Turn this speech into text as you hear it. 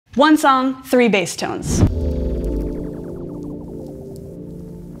One song, 3 bass tones.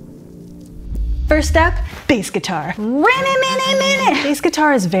 First up, bass guitar. Bass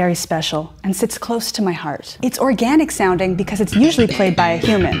guitar is very special and sits close to my heart. It's organic sounding because it's usually played by a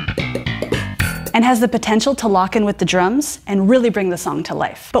human and has the potential to lock in with the drums and really bring the song to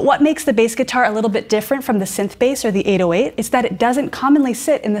life. But what makes the bass guitar a little bit different from the synth bass or the 808 is that it doesn't commonly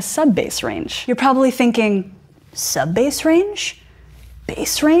sit in the sub bass range. You're probably thinking, sub bass range?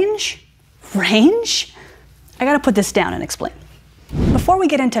 Bass range? Range? I gotta put this down and explain. Before we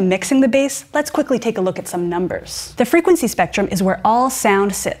get into mixing the bass, let's quickly take a look at some numbers. The frequency spectrum is where all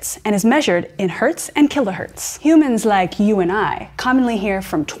sound sits and is measured in hertz and kilohertz. Humans like you and I commonly hear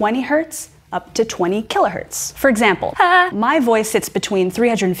from 20 hertz up to 20 kilohertz. For example, my voice sits between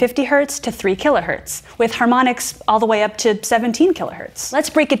 350 hertz to 3 kilohertz, with harmonics all the way up to 17 kilohertz. Let's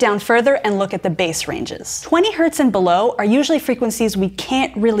break it down further and look at the bass ranges. 20 hertz and below are usually frequencies we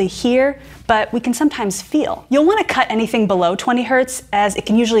can't really hear, but we can sometimes feel. You'll want to cut anything below 20 hertz as it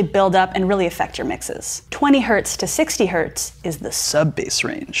can usually build up and really affect your mixes. 20 hertz to 60 hertz is the sub bass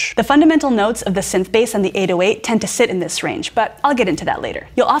range. The fundamental notes of the synth bass and the 808 tend to sit in this range, but I'll get into that later.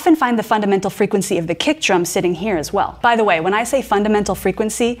 You'll often find the fundamental frequency of the kick drum sitting here as well. By the way, when I say fundamental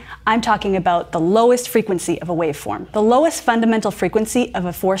frequency, I'm talking about the lowest frequency of a waveform. The lowest fundamental frequency of a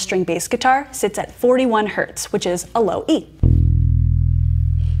 4-string bass guitar sits at 41 hertz, which is a low E.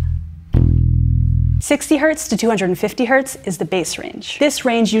 60 hertz to 250 hertz is the bass range. This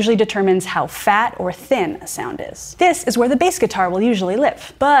range usually determines how fat or thin a sound is. This is where the bass guitar will usually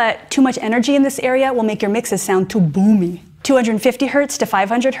live. But too much energy in this area will make your mixes sound too boomy. 250 hertz to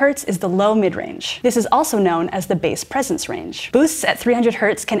 500 hertz is the low mid-range. This is also known as the bass presence range. Boosts at 300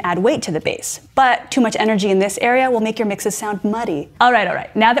 hertz can add weight to the bass, but too much energy in this area will make your mixes sound muddy. All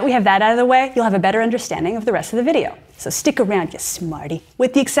right. Now that we have that out of the way, you'll have a better understanding of the rest of the video. So stick around, you smarty.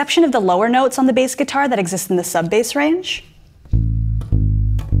 With the exception of the lower notes on the bass guitar that exist in the sub bass range,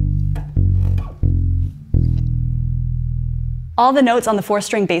 all the notes on the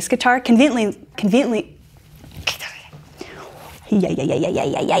 4-string bass guitar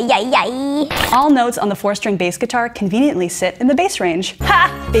all notes on the 4-string bass guitar conveniently sit in the bass range.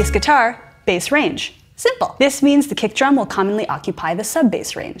 Ha! Bass guitar, bass range. Simple. This means the kick drum will commonly occupy the sub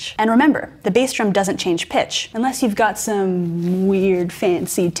bass range. And remember, the bass drum doesn't change pitch, unless you've got some weird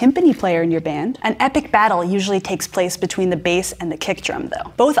fancy timpani player in your band. An epic battle usually takes place between the bass and the kick drum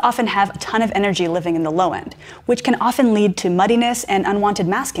though. Both often have a ton of energy living in the low end, which can often lead to muddiness and unwanted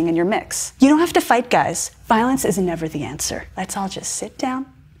masking in your mix. You don't have to fight, guys. Violence is never the answer. Let's all just sit down,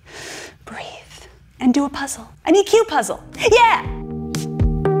 breathe, and do a puzzle. An EQ puzzle. Yeah!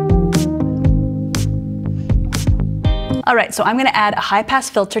 All right, so I'm gonna add a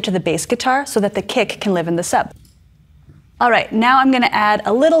high-pass filter to the bass guitar so that the kick can live in the sub. All right, now I'm gonna add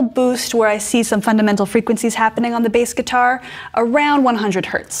a little boost where I see some fundamental frequencies happening on the bass guitar, around 100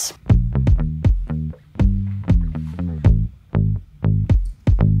 hertz.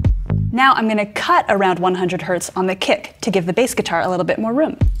 Now I'm gonna cut around 100 hertz on the kick to give the bass guitar a little bit more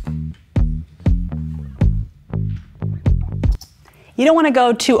room. You don't want to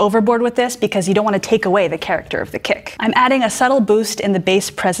go too overboard with this because you don't want to take away the character of the kick. I'm adding a subtle boost in the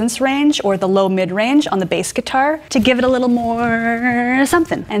bass presence range or the low mid range on the bass guitar to give it a little more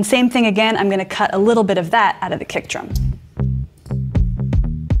something. And same thing again, I'm going to cut a little bit of that out of the kick drum.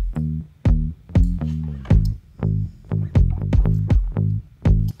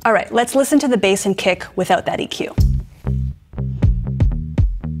 All right, let's listen to the bass and kick without that EQ.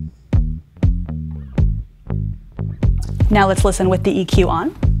 Now let's listen with the EQ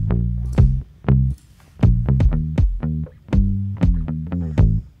on.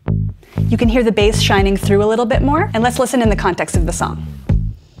 You can hear the bass shining through a little bit more, and let's listen in the context of the song.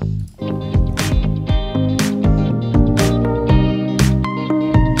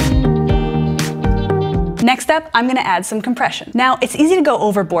 Next up, I'm gonna add some compression. Now, it's easy to go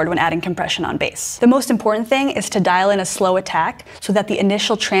overboard when adding compression on bass. The most important thing is to dial in a slow attack so that the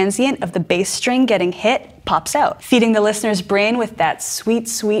initial transient of the bass string getting hit pops out, feeding the listener's brain with that sweet,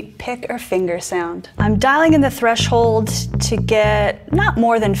 sweet pick or finger sound. I'm dialing in the threshold to get not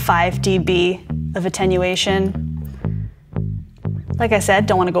more than 5 dB of attenuation. Like I said,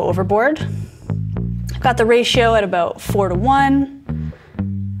 don't want to go overboard. I've got the ratio at about 4:1.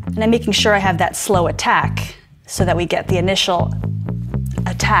 And I'm making sure I have that slow attack so that we get the initial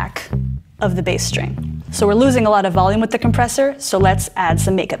attack of the bass string. So we're losing a lot of volume with the compressor, so let's add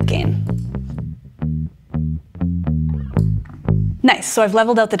some makeup gain. Nice, so I've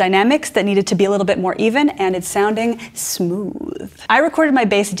leveled out the dynamics that needed to be a little bit more even, and it's sounding smooth. I recorded my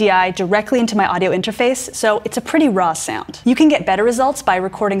bass DI directly into my audio interface, so it's a pretty raw sound. You can get better results by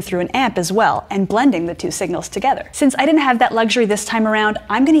recording through an amp as well, and blending the two signals together. Since I didn't have that luxury this time around,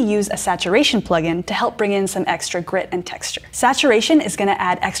 I'm gonna use a saturation plugin to help bring in some extra grit and texture. Saturation is gonna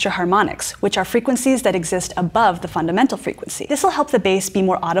add extra harmonics, which are frequencies that exist above the fundamental frequency. This will help the bass be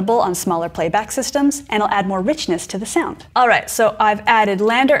more audible on smaller playback systems, and it'll add more richness to the sound. All right, so I've added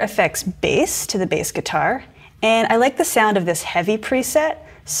LANDR Effects Bass to the bass guitar, and I like the sound of this heavy preset,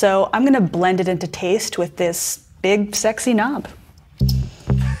 so I'm gonna blend it into taste with this big, sexy knob.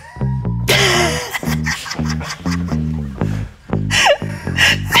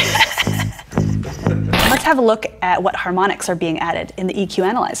 Let's have a look at what harmonics are being added in the EQ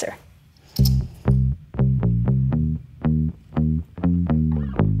analyzer.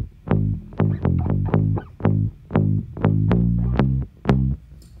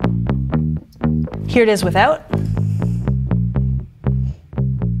 Here it is without.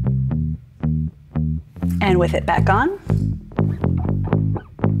 And with it back on.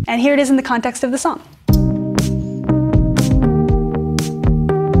 And here it is in the context of the song.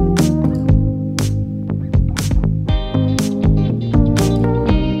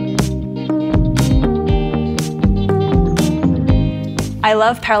 I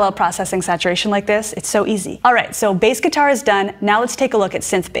love parallel processing saturation like this. It's so easy. All right, so bass guitar is done. Now let's take a look at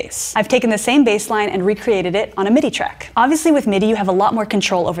synth bass. I've taken the same bass line and recreated it on a MIDI track. Obviously with MIDI, you have a lot more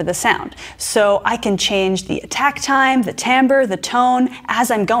control over the sound. So I can change the attack time, the timbre, the tone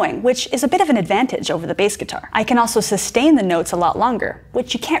as I'm going, which is a bit of an advantage over the bass guitar. I can also sustain the notes a lot longer,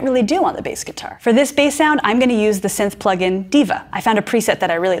 which you can't really do on the bass guitar. For this bass sound, I'm gonna use the synth plugin Diva. I found a preset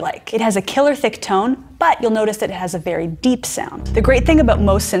that I really like. It has a killer thick tone, but you'll notice that it has a very deep sound. The great thing about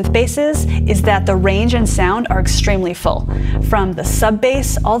most synth basses is that the range and sound are extremely full, from the sub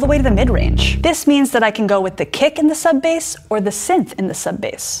bass all the way to the mid-range. This means that I can go with the kick in the sub bass or the synth in the sub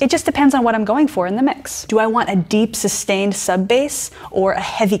bass. It just depends on what I'm going for in the mix. Do I want a deep, sustained sub bass or a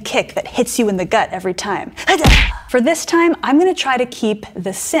heavy kick that hits you in the gut every time? For this time, I'm gonna try to keep the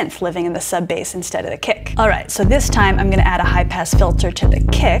synth living in the sub bass instead of the kick. All right, so this time I'm gonna add a high pass filter to the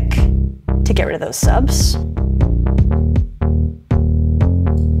kick to get rid of those subs.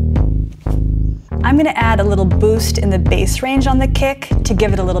 I'm gonna add a little boost in the bass range on the kick to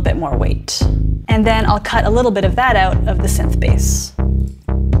give it a little bit more weight. And then I'll cut a little bit of that out of the synth bass.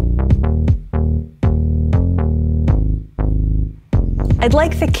 I'd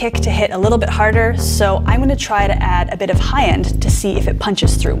like the kick to hit a little bit harder, so I'm gonna try to add a bit of high end to see if it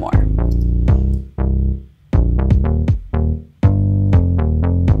punches through more.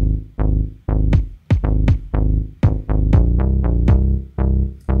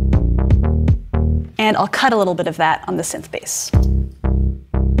 And I'll cut a little bit of that on the synth bass.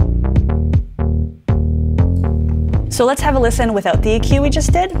 So let's have a listen without the EQ we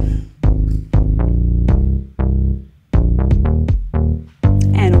just did.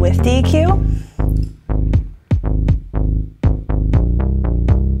 And with the EQ.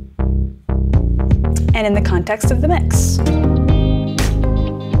 And in the context of the mix.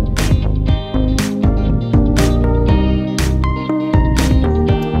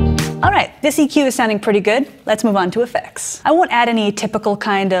 This EQ is sounding pretty good. Let's move on to effects. I won't add any typical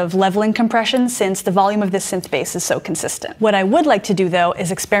kind of leveling compression since the volume of this synth bass is so consistent. What I would like to do though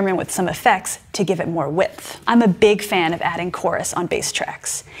is experiment with some effects to give it more width. I'm a big fan of adding chorus on bass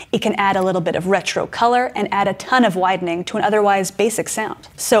tracks. It can add a little bit of retro color and add a ton of widening to an otherwise basic sound.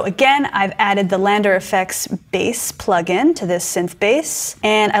 So again, I've added the LANDR Effects Bass plugin to this synth bass,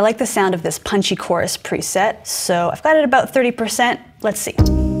 and I like the sound of this punchy chorus preset. So I've got it about 30%. Let's see.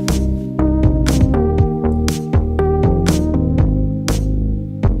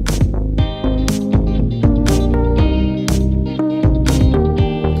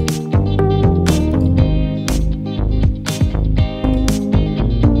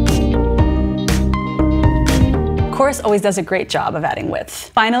 Chorus always does a great job of adding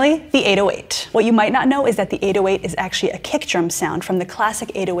width. Finally, the 808. What you might not know is that the 808 is actually a kick drum sound from the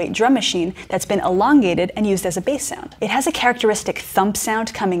classic 808 drum machine that's been elongated and used as a bass sound. It has a characteristic thump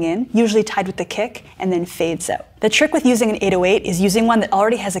sound coming in, usually tied with the kick, and then fades out. The trick with using an 808 is using one that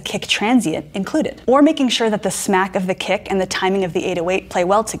already has a kick transient included, or making sure that the smack of the kick and the timing of the 808 play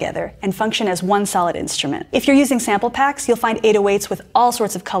well together and function as one solid instrument. If you're using sample packs, you'll find 808s with all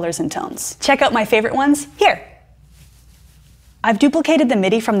sorts of colors and tones. Check out my favorite ones here. I've duplicated the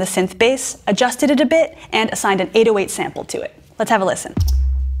MIDI from the synth bass, adjusted it a bit, and assigned an 808 sample to it. Let's have a listen.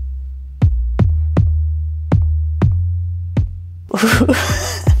 Ooh.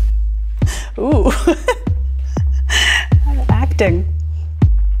 Ooh. expecting.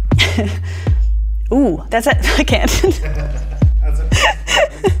 Ooh, that's it. I can't.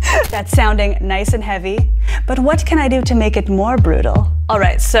 That's sounding nice and heavy, but what can I do to make it more brutal? All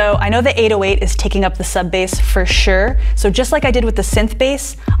right, so I know the 808 is taking up the sub bass for sure, so just like I did with the synth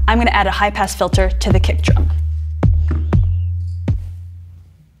bass, I'm gonna add a high pass filter to the kick drum.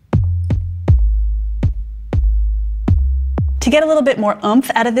 To get a little bit more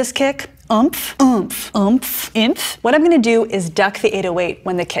oomph out of this kick, oomph, oomph, oomph, oomph, what I'm gonna do is duck the 808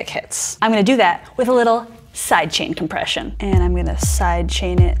 when the kick hits. I'm gonna do that with a little sidechain compression. And I'm gonna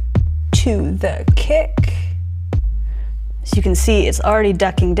sidechain it to the kick. As you can see, it's already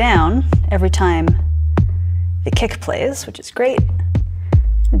ducking down every time the kick plays, which is great.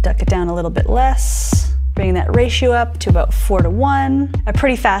 Duck it down a little bit less, bring that ratio up to about 4:1, a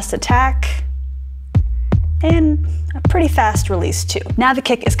pretty fast attack, and a pretty fast release too. Now the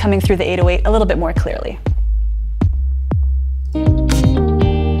kick is coming through the 808 a little bit more clearly.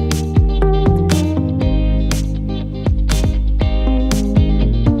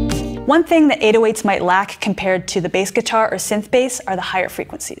 One thing that 808s might lack compared to the bass guitar or synth bass are the higher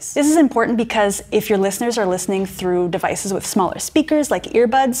frequencies. This is important because if your listeners are listening through devices with smaller speakers like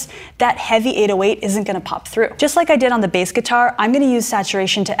earbuds, that heavy 808 isn't going to pop through. Just like I did on the bass guitar, I'm going to use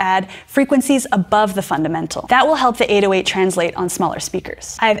saturation to add frequencies above the fundamental. That will help the 808 translate on smaller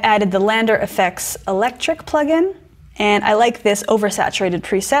speakers. I've added the LANDR Effects Electric plugin, and I like this oversaturated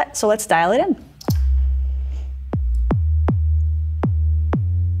preset, so let's dial it in.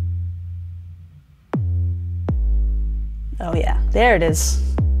 Oh yeah, there it is.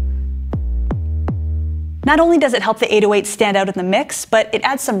 Not only does it help the 808 stand out in the mix, but it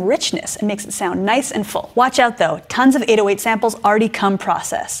adds some richness and makes it sound nice and full. Watch out though, tons of 808 samples already come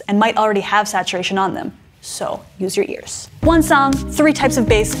processed and might already have saturation on them, so use your ears. One song, 3 types of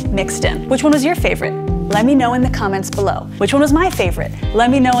bass mixed in. Which one was your favorite? Let me know in the comments below. Which one was my favorite? Let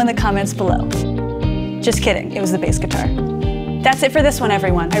me know in the comments below. Just kidding, it was the bass guitar. That's it for this one,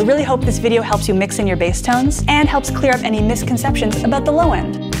 everyone. I really hope this video helps you mix in your bass tones and helps clear up any misconceptions about the low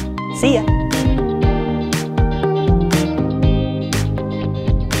end. See ya.